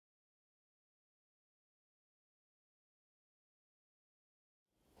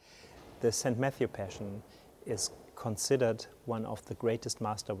The St. Matthew Passion is considered one of the greatest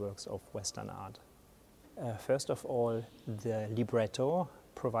masterworks of Western art. First of all, the libretto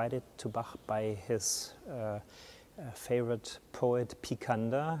provided to Bach by his favorite poet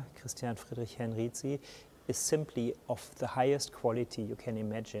Picander, Christian Friedrich Henrici, is simply of the highest quality you can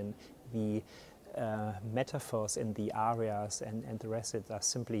imagine. The metaphors in the arias and the recits are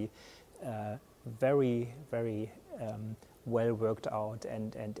simply very, very well worked out,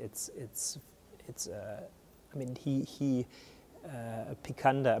 and it's I mean,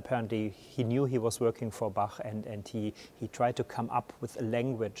 Picander apparently he knew he was working for Bach, and he tried to come up with a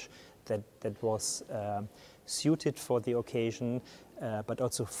language that was suited for the occasion, but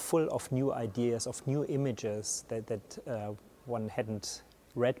also full of new ideas, of new images that one hadn't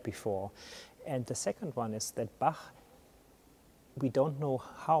read before. And the second one is that Bach, we don't know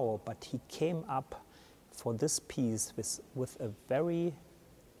how, but he came up for this piece with a very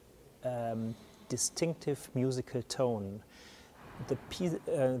distinctive musical tone.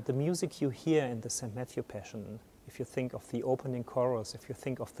 The music you hear in the St. Matthew Passion, if you think of the opening chorus, if you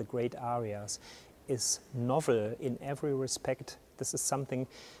think of the great arias, is novel in every respect. This is something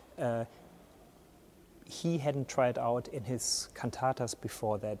he hadn't tried out in his cantatas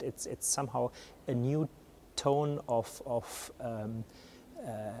before that. It's somehow a new tone of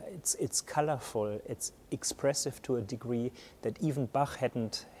it's colorful, it's expressive to a degree that even Bach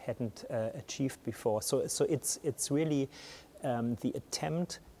hadn't achieved before. So it's really the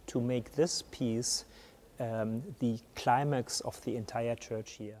attempt to make this piece the climax of the entire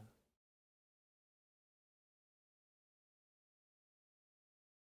church year.